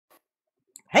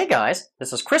Hey guys,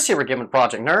 this is Chris here with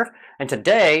Project Nerf, and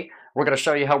today we're going to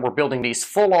show you how we're building these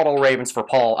full auto Ravens for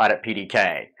Paul out at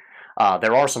PDK.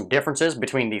 There are some differences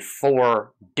between the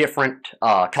four different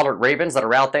colored Ravens that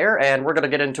are out there, and we're going to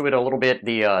get into it a little bit,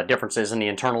 the differences in the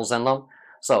internals in them.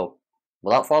 So,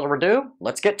 without further ado,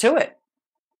 let's get to it.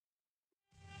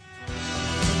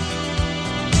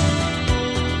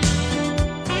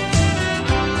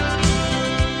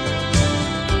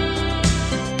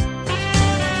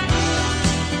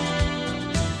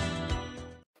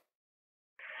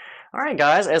 Alright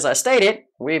guys, as I stated,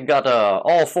 we've got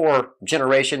all four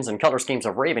generations and color schemes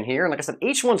of Rayven here, and like I said,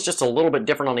 each one's just a little bit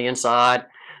different on the inside.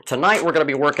 Tonight we're going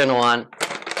to be working on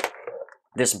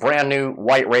this brand new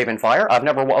white Rayven fire. I've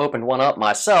never opened one up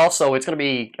myself, so it's going to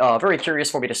be very curious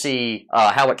for me to see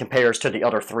how it compares to the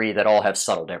other three that all have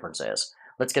subtle differences.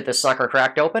 Let's get this sucker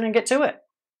cracked open and get to it.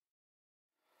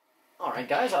 Alright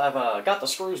guys, I've got the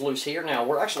screws loose here. Now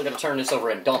we're actually going to turn this over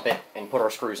and dump it and put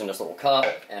our screws in this little cup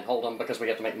and hold them because we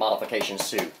have to make modifications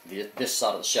to this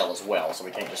side of the shell as well, so we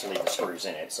can't just leave the screws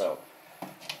in it. So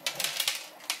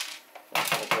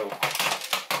we'll go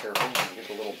careful and get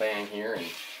the little bang here and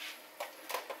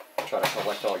try to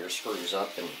collect all your screws up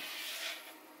and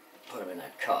put them in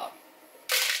that cup.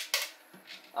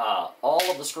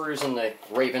 All of the screws in the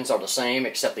Ravens are the same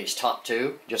except these top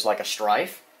two, just like a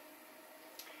strife.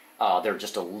 They're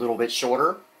just a little bit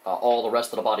shorter. All the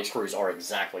rest of the body screws are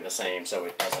exactly the same, so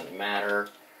it doesn't matter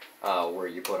where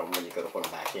you put them when you go to put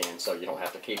them back in, so you don't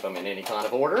have to keep them in any kind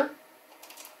of order,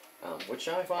 which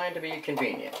I find to be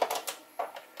convenient.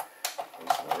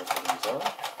 Let's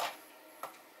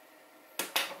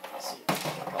see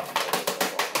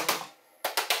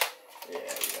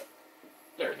if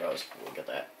there it goes. We'll get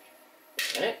that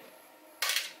in it.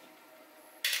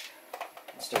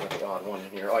 Still got the odd one in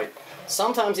here. Right.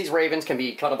 Sometimes these Ravens can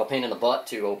be kind of a pain in the butt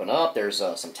to open up. There's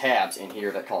some tabs in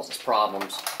here that causes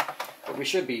problems. But we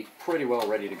should be pretty well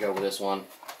ready to go with this one.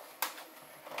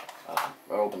 I'll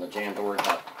open the jam door and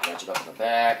wedge it up in the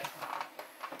back.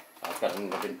 It's got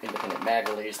an independent mag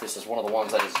release. This is one of the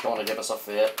ones that is going to give us a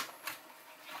fit.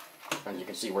 And you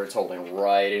can see where it's holding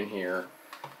right in here.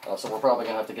 So we're probably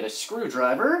going to have to get a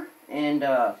screwdriver and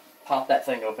pop that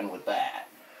thing open with that.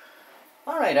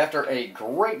 Alright, after a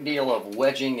great deal of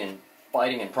wedging and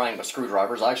biting and prying with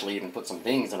screwdrivers, I actually even put some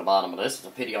dings in the bottom of this. It's a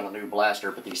pity on a new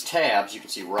blaster, but these tabs, you can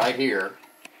see right here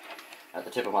at the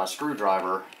tip of my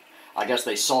screwdriver, I guess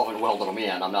they solvent welded them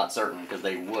in. I'm not certain because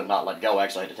they would not let go.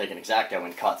 Actually, I had to take an X-Acto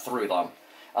and cut through them.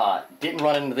 Didn't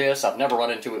run into this. I've never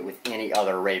run into it with any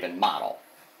other Rayven model.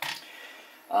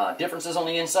 Differences on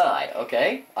the inside.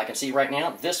 Okay, I can see right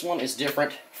now this one is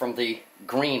different from the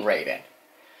green Rayven.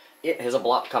 It has a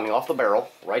block coming off the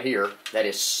barrel, right here, that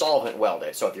is solvent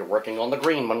welded. So if you're working on the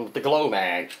green one with the glow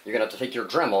mag, you're going to have to take your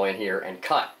Dremel in here and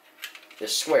cut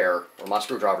this square where my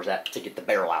screwdriver's at to get the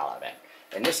barrel out of it.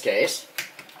 In this case,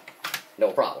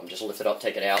 no problem. Just lift it up,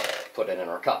 take it out, put it in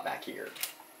our cup back here.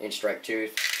 Inch strike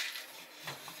tooth.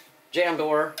 Jam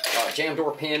door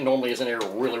pin normally is in there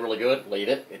really, really good. Leave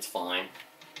it. It's fine.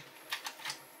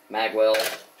 Mag weld.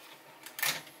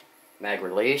 Mag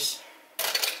release.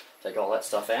 Take all that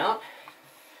stuff out.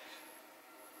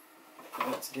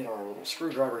 Let's get our little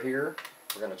screwdriver here.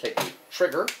 We're going to take the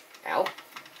trigger out.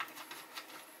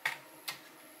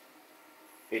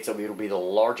 It'll be the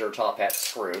larger top hat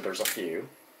screw. There's a few.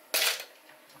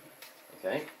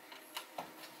 Okay.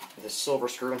 This silver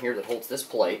screw in here that holds this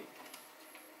plate.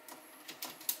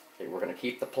 Okay, we're going to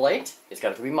keep the plate. It's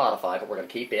got to be modified, but we're going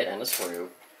to keep it and the screw.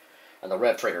 And the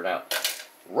rev trigger. Now,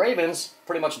 Ravens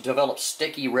pretty much develop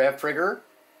sticky rev trigger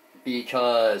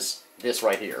because this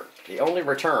right here. The only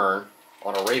return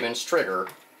on a Raven's trigger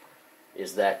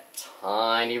is that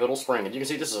tiny little spring. And you can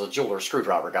see this is a jeweler's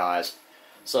screwdriver, guys.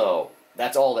 So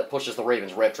that's all that pushes the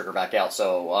Raven's rev trigger back out.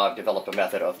 So I've developed a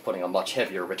method of putting a much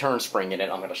heavier return spring in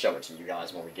it. I'm going to show it to you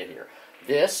guys when we get here.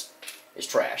 This is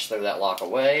trash. Throw that lock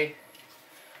away.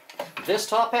 This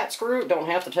top hat screw, don't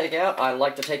have to take out. I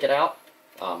like to take it out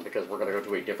because we're going to go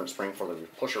to a different spring for the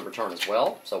pusher return as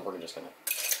well. So we're just going to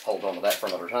hold on to that for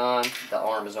another time. The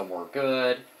arm is no more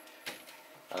good.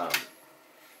 And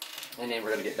then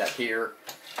we're going to get back here.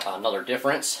 Another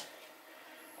difference.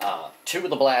 Two of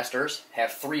the blasters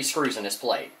have 3 screws in this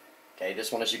plate. Okay,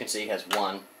 this one, as you can see, has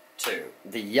 1, 2.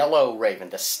 The yellow Rayven,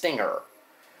 the Stinger,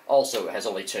 also has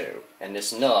only 2. And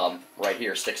this nub right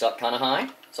here sticks up kind of high,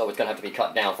 so it's going to have to be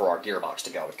cut down for our gearbox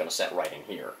to go. It's going to set right in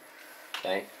here.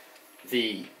 Okay,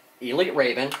 the Elite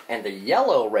Rayven and the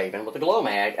yellow Rayven with the glow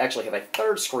mag actually have a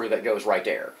 3rd screw that goes right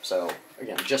there. So,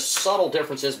 again, just subtle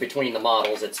differences between the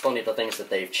models. It's funny the things that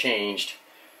they've changed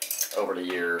over the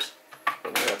years.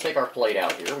 But we're going to take our plate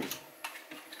out here.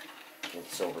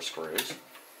 silver screws.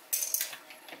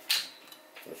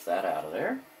 Lift that out of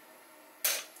there.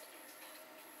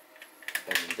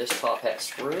 And this top hat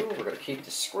screw, we're going to keep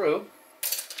the screw.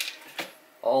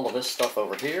 All of this stuff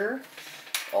over here,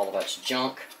 all of that's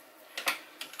junk.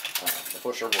 The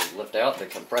pusher will lift out the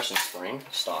compression spring,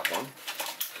 stock one.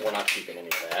 We're not keeping any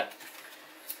of that.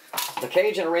 The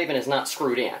cage in a Rayven is not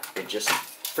screwed in. It just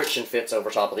friction fits over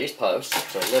top of these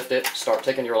posts. So lift it, start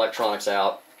taking your electronics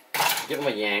out, give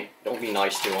them a yank. Don't be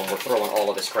nice to them. We're throwing all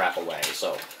of this crap away.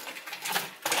 So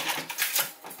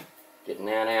getting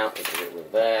that out, we can get rid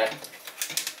of that.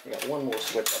 We got one more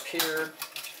switch up here.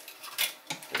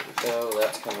 There we go,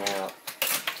 that's coming out.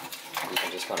 You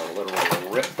can just kind of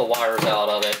literally rip the wires out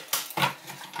of it.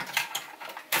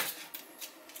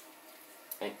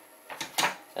 Okay.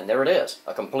 And there it is,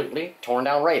 a completely torn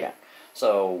down Rayven.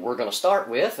 So we're going to start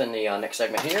with, in the next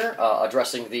segment here,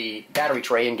 addressing the battery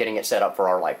tray and getting it set up for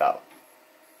our LiPo.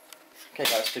 Okay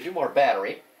guys, to do our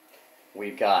battery,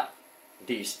 we've got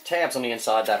these tabs on the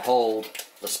inside that hold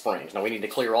the springs. Now we need to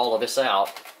clear all of this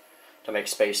out to make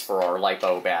space for our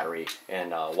LiPo battery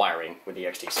and wiring with the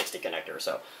XT60 connector.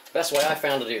 So best way I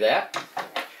found to do that,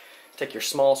 take your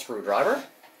small screwdriver,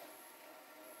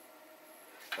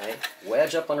 okay,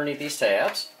 wedge up underneath these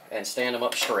tabs and stand them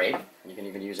up straight. You can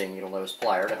even use a needle nose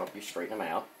plier to help you straighten them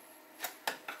out.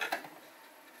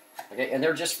 Okay, and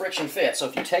they're just friction fit, so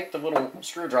if you take the little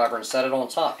screwdriver and set it on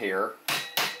top here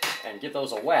and give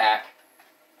those a whack,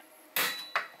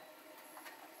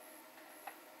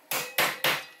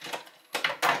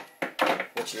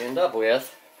 what you end up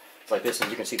with is like this, and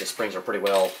you can see the springs are pretty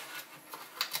well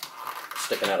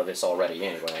sticking out of this already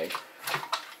anyway.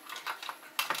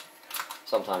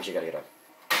 Sometimes you gotta get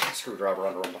a screwdriver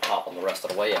under them to pop them the rest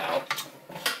of the way out.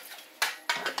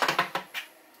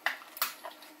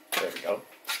 There we go.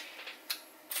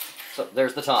 So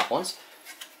there's the top ones.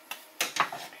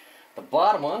 The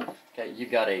bottom one, okay,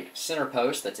 you've got a center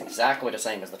post that's exactly the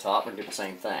same as the top and do the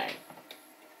same thing.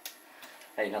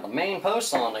 Hey, now the main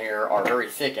posts on here are very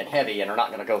thick and heavy and are not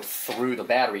going to go through the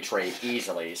battery tray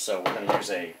easily, so we're going to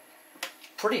use a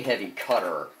pretty heavy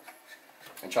cutter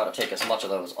and try to take as much of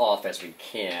those off as we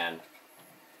can.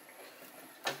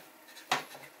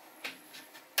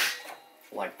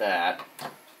 Like that.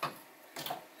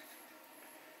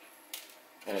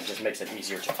 And it just makes it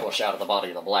easier to push out of the body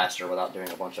of the blaster without doing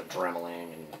a bunch of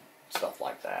dremeling and stuff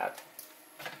like that.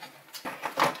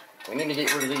 We need to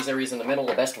get rid of these areas in the middle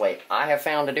the best way I have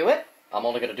found to do it. I'm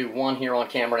only going to do one here on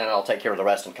camera and I'll take care of the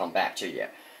rest and come back to you.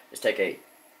 Just take a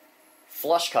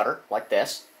flush cutter like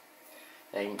this.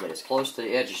 And you can get as close to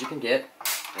the edge as you can get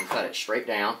and cut it straight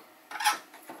down.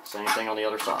 Same thing on the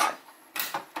other side.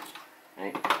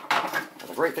 Okay. Now,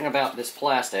 the great thing about this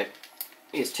plastic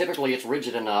is typically it's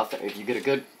rigid enough that if you get a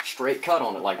good straight cut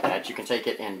on it like that, you can take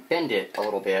it and bend it a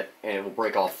little bit and it will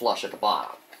break off flush at the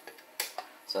bottom.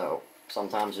 So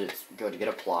sometimes it's good to get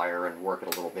a plier and work it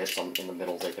a little bit. Some in the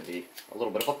middle they can be a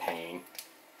little bit of a pain.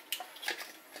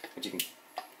 But you can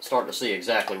start to see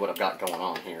exactly what I've got going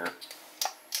on here.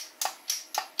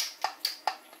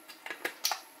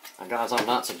 Now guys, I'm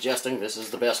not suggesting this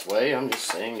is the best way. I'm just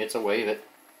saying it's a way that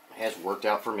has worked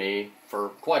out for me for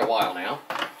quite a while now.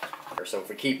 So if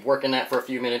we keep working that for a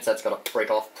few minutes, that's going to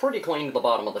break off pretty clean to the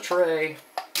bottom of the tray.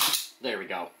 There we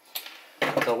go.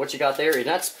 So what you got there,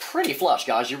 that's pretty flush,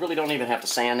 guys. You really don't even have to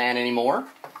sand that anymore.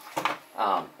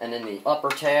 And then the upper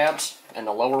tabs and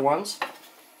the lower ones.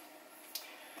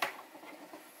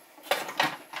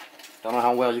 Don't know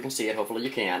how well you can see it. Hopefully you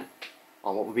can.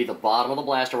 On what would be the bottom of the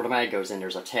blaster where the mag goes in,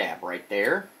 there's a tab right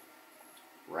there,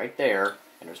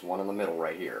 and there's one in the middle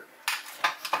right here.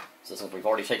 So since we've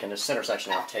already taken this center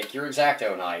section out, take your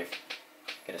X-Acto knife,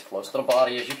 get as close to the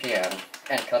body as you can,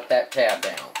 and cut that tab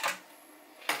down.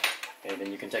 And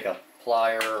then you can take a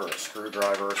plier or a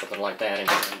screwdriver or something like that and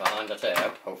get in behind the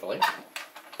tab, hopefully,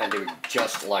 and do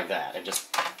just like that, and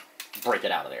just break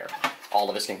it out of there. All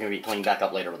of this can be cleaned back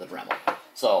up later with a Dremel.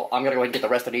 So I'm going to go ahead and get the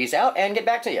rest of these out and get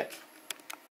back to you.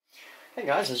 Hey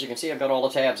guys, as you can see, I've got all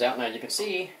the tabs out. Now you can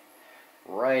see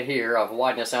right here, I've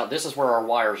widened this out. This is where our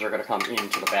wires are going to come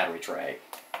into the battery tray.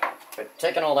 But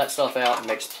taking all that stuff out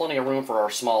makes plenty of room for our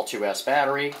small 2S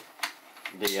battery,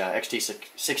 the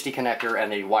XT60 connector,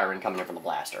 and the wiring coming in from the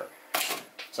blaster.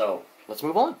 So let's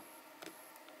move on.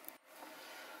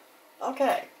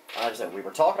 Okay, like I said, we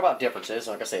were talking about differences.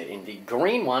 Like I said, in the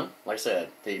green one, like I said,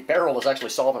 the barrel is actually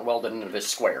solvent welded into this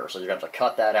square, so you have to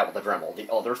cut that out with a Dremel.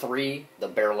 The other three, the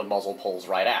barrel and muzzle pulls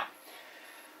right out.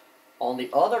 On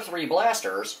the other three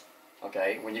blasters,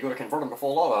 okay, when you go to convert them to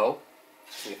full auto,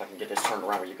 see if I can get this turned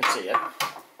around where you can see it.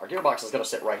 our gearbox is going to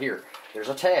sit right here. There's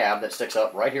a tab that sticks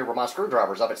up right here where my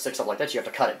screwdriver's up. It sticks up like that. You have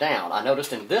to cut it down. I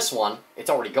noticed in this one,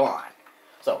 it's already gone.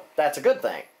 So that's a good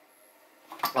thing.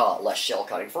 Less shell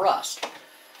cutting for us.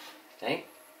 Okay.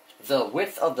 The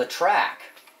width of the track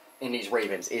in these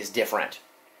Rayvens is different.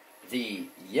 The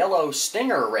yellow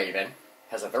Stinger Rayven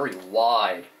has a very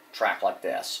wide track like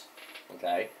this.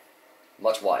 Okay.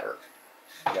 Much wider.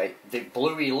 Okay. The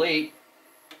Blue Elite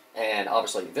and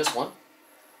obviously this one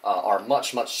are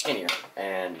much, much skinnier.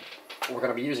 And we're going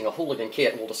to be using a hooligan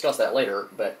kit, and we'll discuss that later,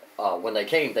 but when they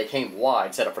came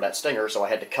wide, set up for that Stinger, so I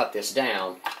had to cut this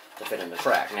down to fit in the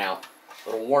track. Now,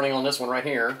 little warning on this one right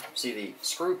here. See the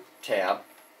screw tab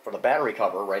for the battery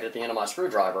cover right at the end of my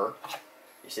screwdriver.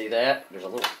 You see that? There's a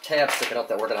little tab sticking up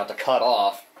that we're going to have to cut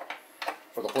off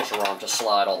for the pusher arm to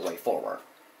slide all the way forward.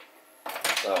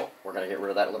 So, we're going to get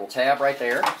rid of that little tab right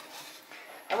there.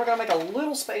 And we're going to make a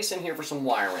little space in here for some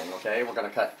wiring, okay? We're going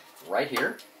to cut right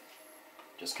here.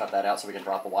 Just cut that out so we can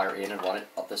drop a wire in and run it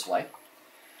up this way.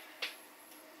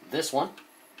 This one,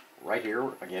 right here,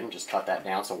 again, just cut that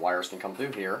down so wires can come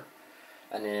through here.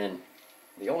 And then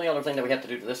the only other thing that we have to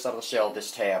do to this side of the shell,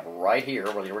 this tab right here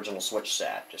where the original switch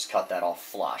sat, just cut that off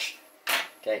flush.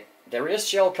 Okay, there is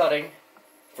shell cutting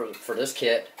for this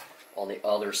kit on the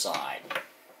other side.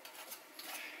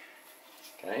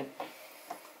 Okay.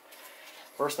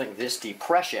 First thing, this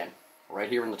depression right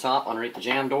here in the top underneath the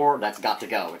jam door, that's got to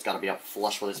go. It's got to be up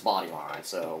flush with its body line.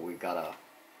 So we've got to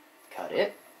cut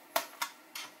it.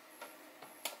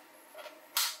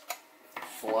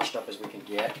 Flushed up as we can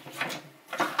get.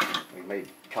 We made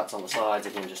cuts on the sides.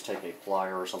 Again, just take a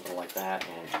plier or something like that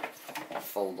and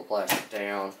fold the plastic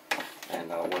down and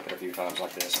work it a few times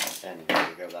like this. And there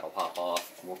we go, that'll pop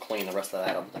off. We'll clean the rest of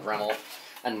that up with the Dremel.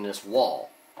 And this wall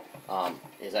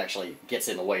actually gets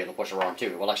in the way of the pusher arm too.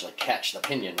 It will actually catch the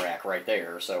pinion rack right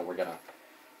there, so we're gonna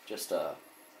just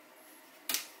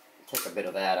take a bit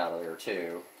of that out of there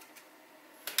too.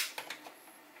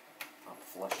 Up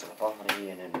flush to the body,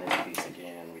 and then this piece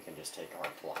again, we can just take our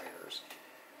pliers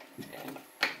and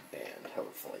bend.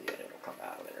 Hopefully it'll come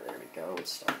out of there. There we go.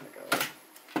 It's starting to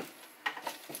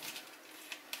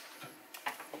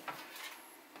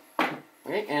go.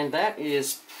 Okay, and that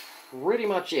is pretty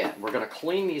much it. We're going to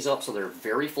clean these up so they're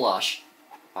very flush,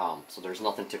 so there's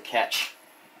nothing to catch,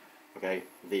 okay,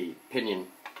 the pinion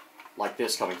like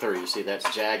this coming through. You see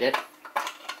that's jagged,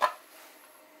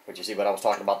 but you see what I was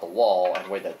talking about, the wall and the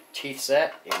way the teeth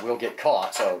set, it will get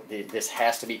caught, so this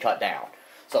has to be cut down.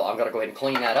 So I'm going to go ahead and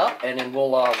clean that up, and then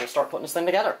we'll start putting this thing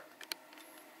together.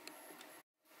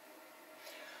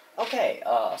 Okay,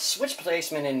 switch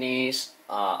placement in these,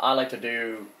 I like to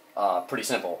do pretty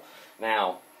simple.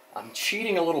 Now, I'm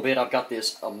cheating a little bit. I've got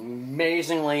this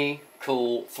amazingly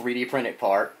cool 3D printed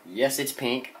part. Yes, it's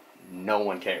pink. No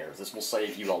one cares. This will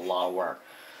save you a lot of work.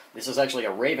 This is actually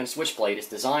a Rayven switch plate. It's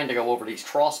designed to go over these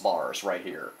crossbars right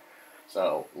here.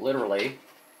 So, literally,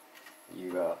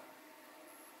 you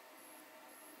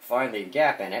find the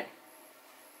gap in it.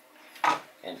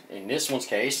 And in this one's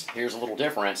case, here's a little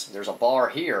difference. There's a bar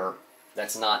here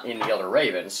that's not in the other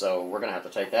Rayven, so we're going to have to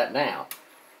take that down.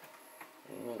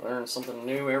 You learn something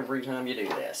new every time you do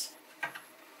this.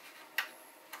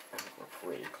 We're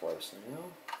pretty close now.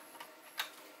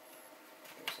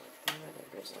 Goes like that, that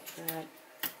goes like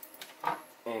that.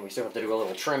 And we still have to do a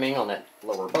little trimming on that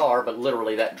lower bar, but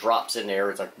literally that drops in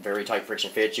there. It's a very tight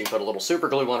friction fit. You can put a little super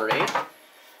glue underneath.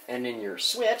 And then your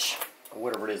switch,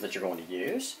 whatever it is that you're going to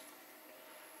use,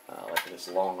 like this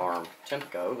long arm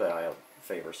Temco that I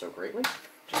favor so greatly,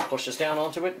 just push this down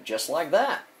onto it just like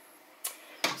that.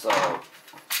 So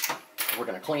we're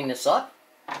going to clean this up,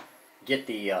 get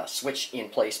the switch in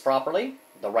place properly,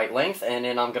 the right length, and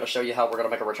then I'm going to show you how we're going to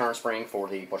make a return spring for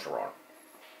the pusher arm.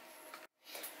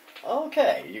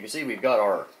 Okay, you can see we've got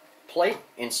our plate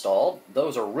installed.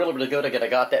 Those are really, really good. I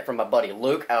got that from my buddy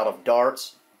Luke out of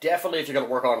Darts. Definitely, if you're going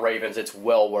to work on Rayvens, it's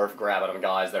well worth grabbing them,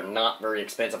 guys. They're not very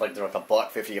expensive. Like, they're like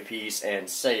 $1.50 a piece and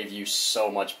save you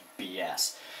so much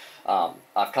BS.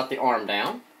 I've cut the arm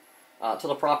down to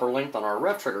the proper length on our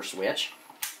rev trigger switch.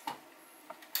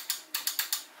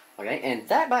 Okay, and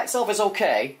that by itself is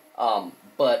okay,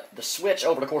 but the switch,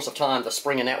 over the course of time, the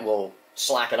spring in that will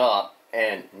slack it up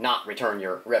and not return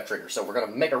your rev trigger. So we're going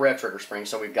to make a rev trigger spring,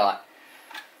 so we've got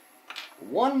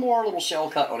one more little shell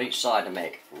cut on each side to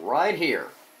make, right here.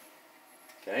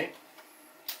 Okay,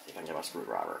 see if I can get my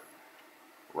screwdriver.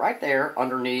 Right there,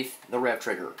 underneath the rev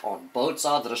trigger, on both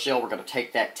sides of the shell, we're going to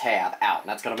take that tab out, and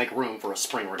that's going to make room for a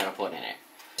spring we're going to put in it.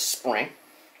 Spring,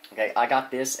 okay, I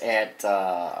got this at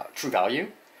True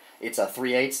Value. It's a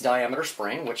 3/8 diameter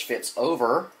spring, which fits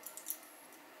over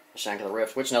the shank of the rev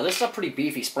switch. Now, this is a pretty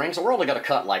beefy spring, so we're only going to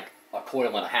cut like a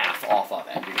coil and a half off of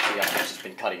it. You can see I've just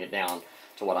been cutting it down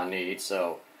to what I need.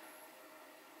 So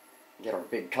get our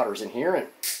big cutters in here and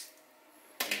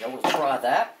we'll try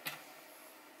that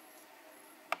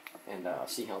and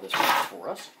see how this works for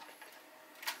us.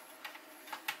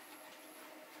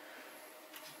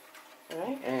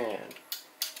 Alright, and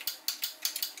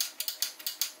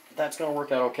that's going to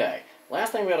work out okay.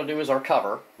 Last thing we got to do is our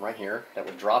cover right here that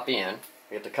would drop in.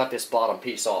 We have to cut this bottom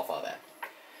piece off of it.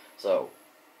 So,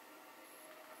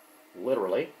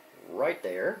 literally, right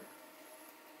there,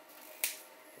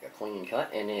 take a clean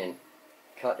cut, and then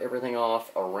cut everything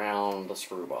off around the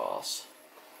screw boss.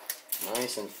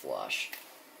 Nice and flush,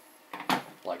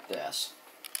 like this.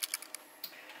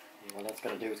 And what that's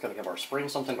going to do is going to give our spring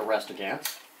something to rest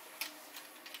against.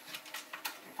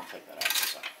 Take that out for a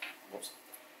second. Whoops.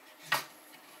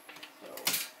 So,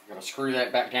 we're going to screw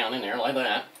that back down in there like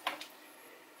that.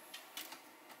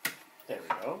 There we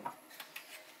go.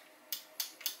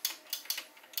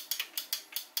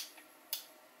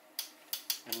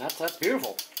 And that's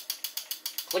beautiful.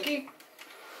 Clicky.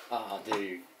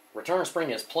 The return spring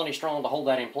is plenty strong to hold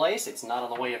that in place. It's not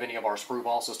in the way of any of our screw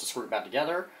bosses to screw it back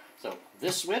together. So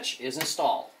this switch is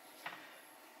installed.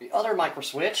 The other micro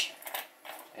switch,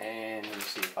 and let me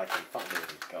see if I can find it. There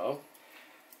we go.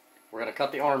 We're going to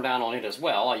cut the arm down on it as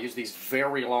well. I use these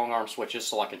very long arm switches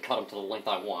so I can cut them to the length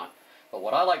I want. But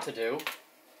what I like to do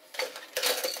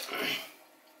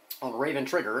on Rayven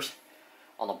triggers,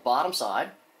 on the bottom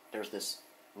side, there's this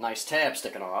nice tab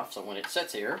sticking off, so when it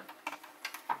sits here,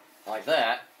 like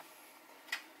that,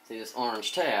 see this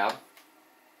orange tab,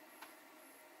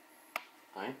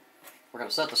 right? We're going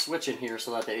to set the switch in here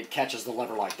so that it catches the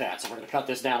lever like that. So we're going to cut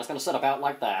this down. It's going to set about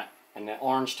like that, and the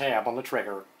orange tab on the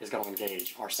trigger is going to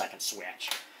engage our second switch.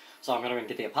 So I'm going to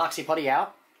get the epoxy putty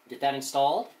out, get that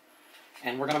installed,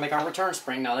 and we're going to make our return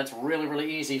spring. Now that's really,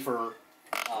 really easy for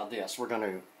this. We're going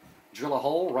to drill a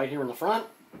hole right here in the front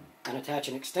and attach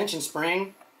an extension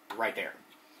spring right there.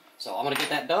 So I'm going to get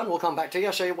that done. We'll come back to you.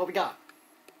 I'll show you what we got.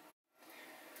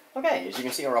 Okay, as you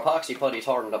can see, our epoxy putty's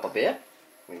hardened up a bit.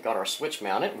 We've got our switch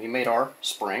mounted. We made our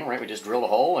spring, right? We just drilled a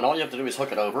hole, and all you have to do is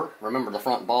hook it over. Remember, the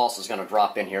front boss is going to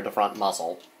drop in here, the front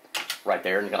muzzle, right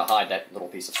there, and you're going to hide that little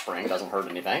piece of spring. It doesn't hurt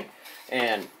anything.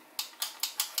 And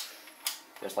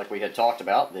just like we had talked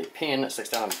about, the pin that sticks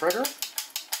down on the trigger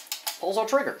pulls our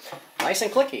trigger. Nice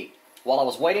and clicky. While I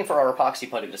was waiting for our epoxy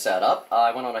putty to set up,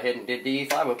 I went on ahead and did the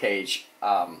 5/0 cage.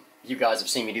 You guys have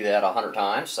seen me do that 100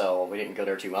 times, so we didn't go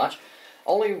there too much.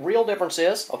 Only real difference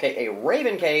is, okay, a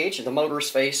Rayven cage, the motors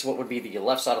face what would be the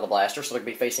left side of the blaster, so they'd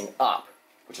be facing up,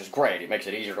 which is great. It makes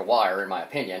it easier to wire, in my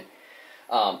opinion.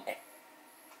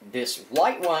 This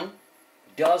white one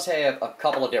does have a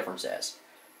couple of differences.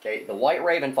 Okay, the white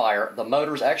Rayven fire, the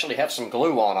motors actually have some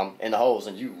glue on them in the holes,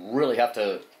 and you really have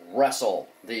to wrestle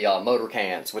the motor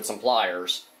cans with some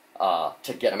pliers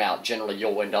to get them out. Generally,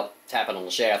 you'll end up tapping on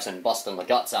the shafts and busting the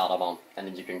guts out of them, and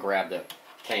then you can grab the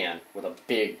can with a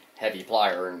big, heavy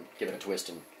plier and give it a twist,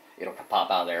 and it'll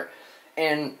pop out of there.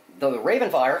 And the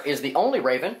Rayven fire is the only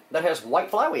Rayven that has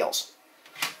white flywheels.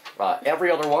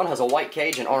 Every other one has a white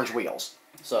cage and orange wheels.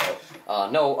 So,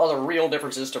 no other real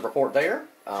differences to report there.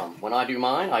 When I do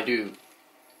mine, I do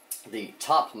the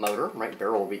top motor, right,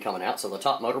 barrel will be coming out, so the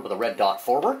top motor with a red dot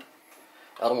forward,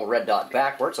 the other one red dot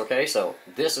backwards, okay, so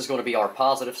this is going to be our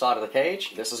positive side of the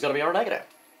cage, this is going to be our negative.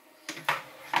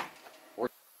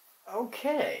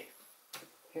 Okay,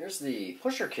 here's the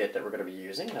pusher kit that we're going to be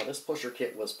using. Now this pusher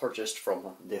kit was purchased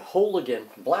from the Hooligan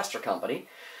Blaster Company,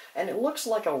 and it looks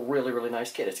like a really, really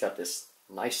nice kit. It's got this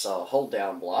nice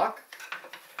hold-down block.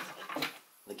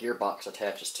 The gearbox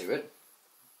attaches to it.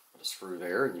 Put a screw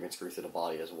there, and you can screw through the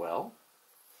body as well.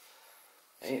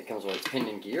 And it comes with its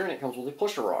pinion gear, and it comes with a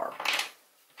pusher arm.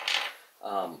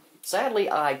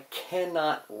 Sadly, I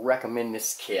cannot recommend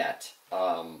this kit.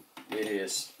 It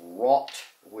is wrought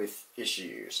with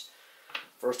issues.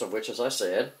 First of which, as I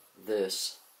said,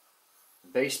 this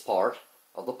base part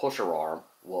of the pusher arm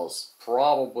was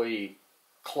probably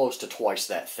close to twice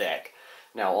that thick.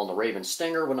 Now, on the Rayven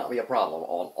Stinger would not be a problem.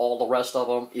 On all the rest of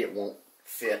them, it won't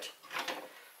fit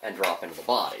and drop into the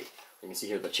body. You can see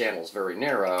here the channel is very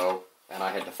narrow, and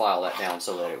I had to file that down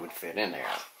so that it would fit in there.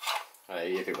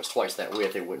 If it was twice that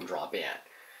width, it wouldn't drop in.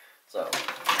 So,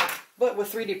 but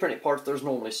with 3D printed parts, there's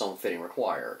normally some fitting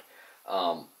required.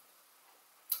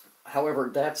 However,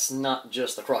 that's not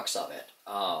just the crux of it.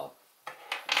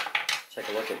 Take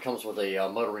a look. It comes with a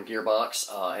motor and gearbox.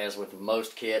 As with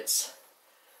most kits,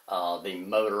 the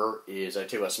motor is a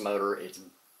 2S motor. It's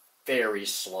very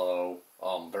slow,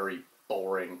 very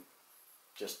boring,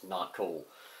 just not cool.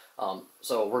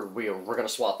 So we're going to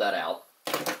swap that out.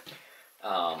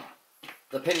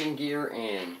 the pinion gear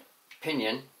and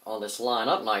pinion on this line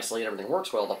up nicely and everything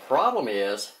works well. The problem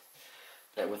is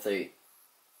that with the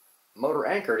motor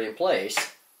anchored in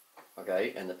place,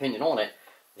 okay, and the pinion on it,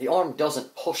 the arm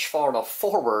doesn't push far enough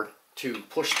forward to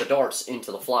push the darts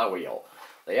into the flywheel.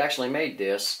 They actually made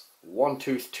this one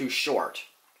tooth too short.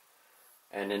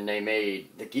 And then they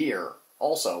made the gear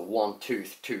also one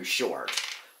tooth too short.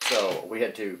 So we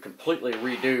had to completely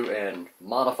redo and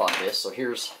modify this. So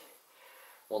here's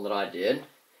one that I did.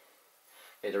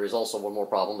 Okay, there is also one more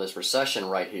problem. This recession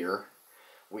right here.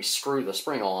 We screw the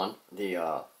spring on.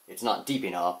 It's not deep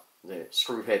enough. The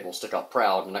screw head will stick up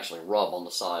proud and actually rub on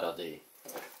the side of the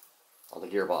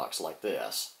gearbox like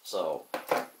this. So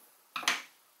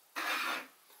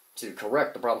to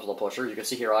correct the problems with the pusher, you can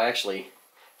see here I actually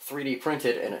 3D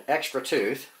printed an extra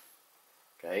tooth,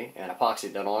 okay, and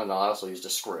epoxied that on, and I also used a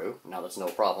screw. Now that's no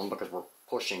problem because we're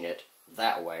pushing it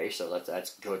that way, so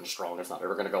that's good and strong. It's not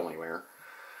ever going to go anywhere.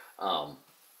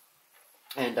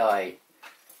 And I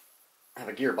have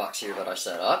a gearbox here that I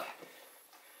set up.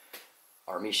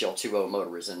 Our Michel 2.0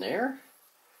 motor is in there,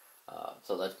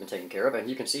 so that's been taken care of. And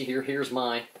you can see here, here's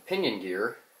my pinion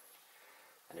gear,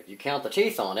 and if you count the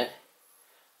teeth on it,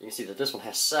 you can see that this one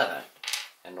has 7.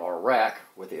 And our rack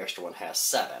with the extra one has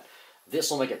 7. This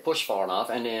will make it push far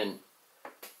enough, and then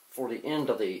for the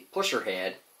end of the pusher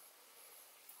head,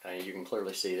 you can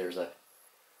clearly see there's a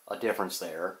difference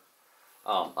there.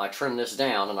 I trimmed this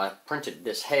down and I printed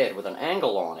this head with an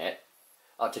angle on it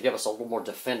to give us a little more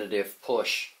definitive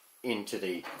push into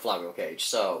the flywheel cage.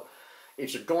 So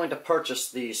if you're going to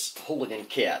purchase these hooligan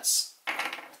kits,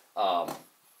 you're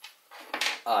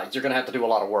going to have to do a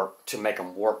lot of work to make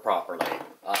them work properly.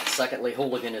 Secondly,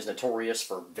 Hooligan is notorious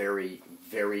for very,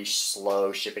 very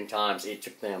slow shipping times. It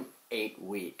took them 8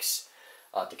 weeks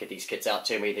to get these kits out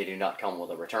to me. They do not come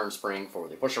with a return spring for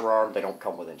the pusher arm. They don't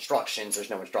come with instructions. There's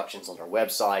no instructions on their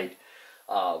website.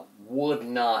 Would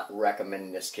not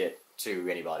recommend this kit to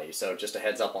anybody. So just a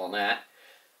heads up on that.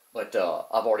 But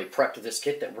I've already prepped this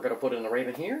kit that we're going to put in the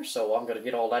Rayven here. So I'm going to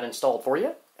get all that installed for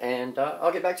you. And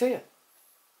I'll get back to you.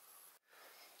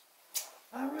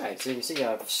 Alright, so you can see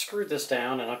I've screwed this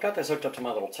down and I've got this hooked up to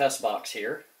my little test box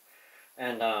here.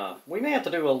 And we may have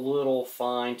to do a little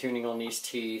fine tuning on these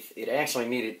teeth. It actually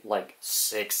needed like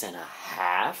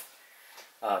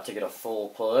 6.5 to get a full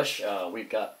push. We've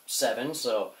got 7,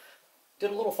 so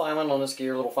did a little filing on this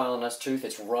gear, a little filing on this tooth.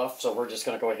 It's rough, so we're just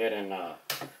going to go ahead and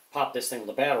pop this thing with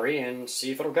a battery and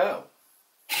see if it'll go.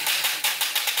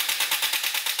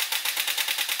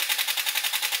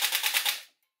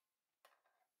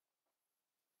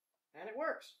 And it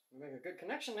works. We make a good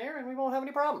connection there and we won't have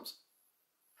any problems.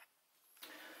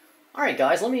 Alright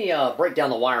guys, let me break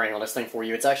down the wiring on this thing for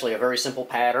you. It's actually a very simple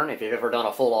pattern. If you've ever done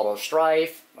a full auto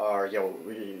strife, or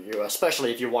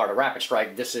especially if you wired a rapid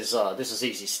strike, this is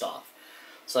easy stuff.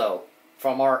 So,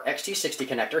 from our XT60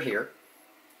 connector here,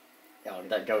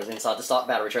 that goes inside the stock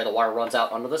battery tray, the wire runs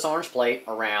out under this orange plate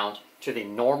around to the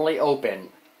normally open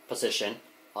position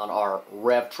on our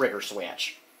rev trigger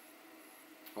switch.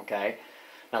 Okay?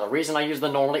 Now the reason I use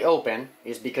the normally open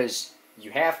is because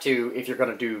you have to if you're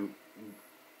going to do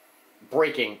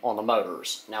braking on the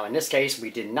motors. Now in this case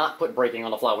we did not put braking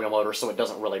on the flywheel motor, so it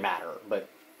doesn't really matter. But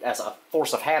as a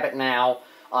force of habit now,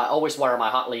 I always wire my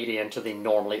hot lead into the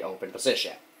normally open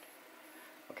position.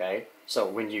 Okay, so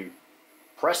when you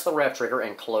press the rev trigger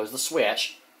and close the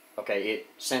switch, okay, it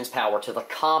sends power to the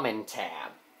common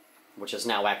tab, which is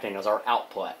now acting as our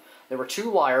output. There were 2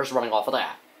 wires running off of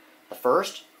that. The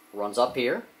first runs up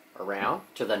here, around,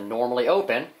 to the normally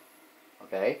open,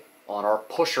 okay, on our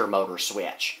pusher motor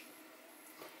switch.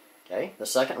 Okay, the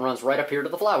second runs right up here to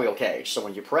the flywheel cage. So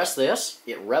when you press this,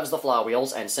 it revs the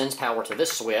flywheels and sends power to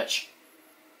this switch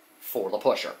for the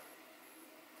pusher.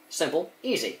 Simple,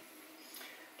 easy.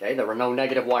 Okay, there were no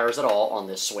negative wires at all on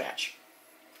this switch.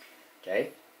 Okay,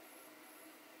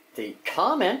 the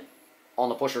common on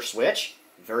the pusher switch,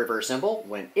 very, very simple.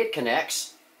 When it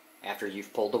connects, after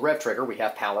you've pulled the rev trigger, we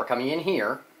have power coming in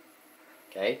here.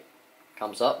 Okay,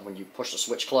 comes up when you push the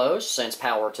switch closed, sends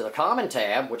power to the common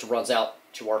tab, which runs out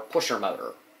to our pusher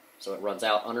motor. So it runs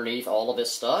out underneath all of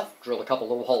this stuff. Drilled a couple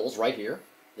little holes right here.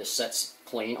 This sets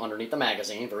clean underneath the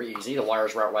magazine, very easy. The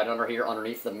wires route right under here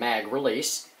underneath the mag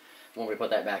release. When we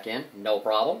put that back in, no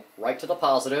problem. Right to the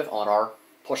positive on our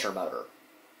pusher motor.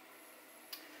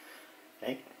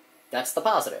 Okay, that's the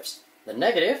positives. The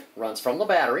negative runs from the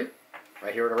battery,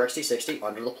 right here at our XT60,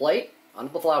 under the plate,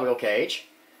 under the flywheel cage,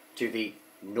 to the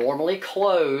normally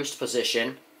closed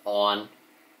position on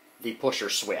the pusher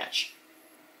switch.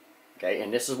 Okay,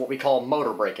 and this is what we call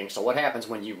motor braking. So what happens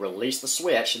when you release the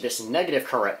switch, this negative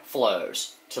current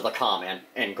flows to the common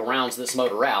and grounds this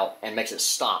motor out and makes it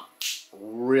stop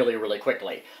really, really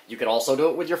quickly. You can also do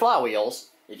it with your flywheels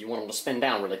if you want them to spin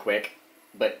down really quick,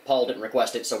 but Paul didn't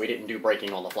request it, so we didn't do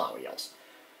braking on the flywheels.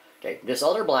 Okay, this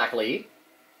other black lead,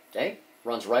 okay,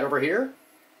 runs right over here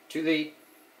to the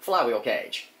flywheel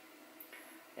cage.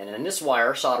 And then this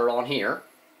wire soldered on here,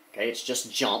 okay, it's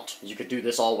just jumped. You could do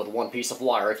this all with one piece of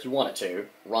wire if you wanted to.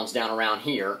 Runs down around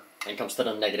here and comes to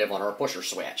the negative on our pusher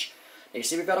switch. Now you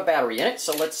see we've got a battery in it,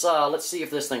 so let's see if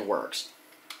this thing works.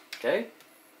 Okay.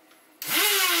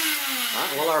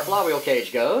 Alright, well our flywheel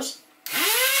cage goes.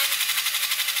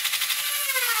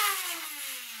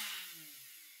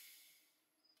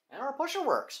 And our pusher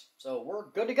works. So we're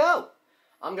good to go.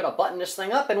 I'm going to button this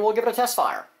thing up and we'll give it a test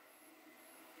fire.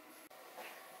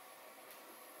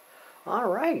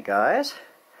 Alright guys,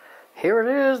 here it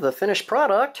is, the finished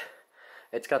product.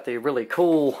 It's got the really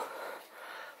cool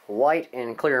white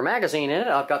and clear magazine in it.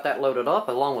 I've got that loaded up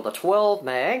along with a 12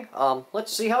 mag.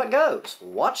 Let's see how it goes.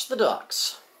 Watch the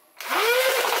ducks.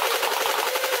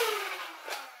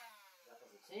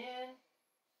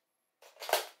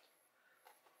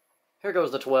 Here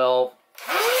goes the 12.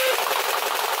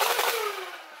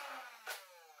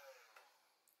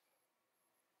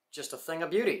 Just a thing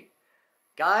of beauty.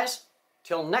 Guys,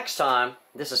 till next time,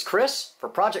 this is Chris for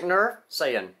Project Nerf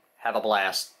saying, have a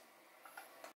blast.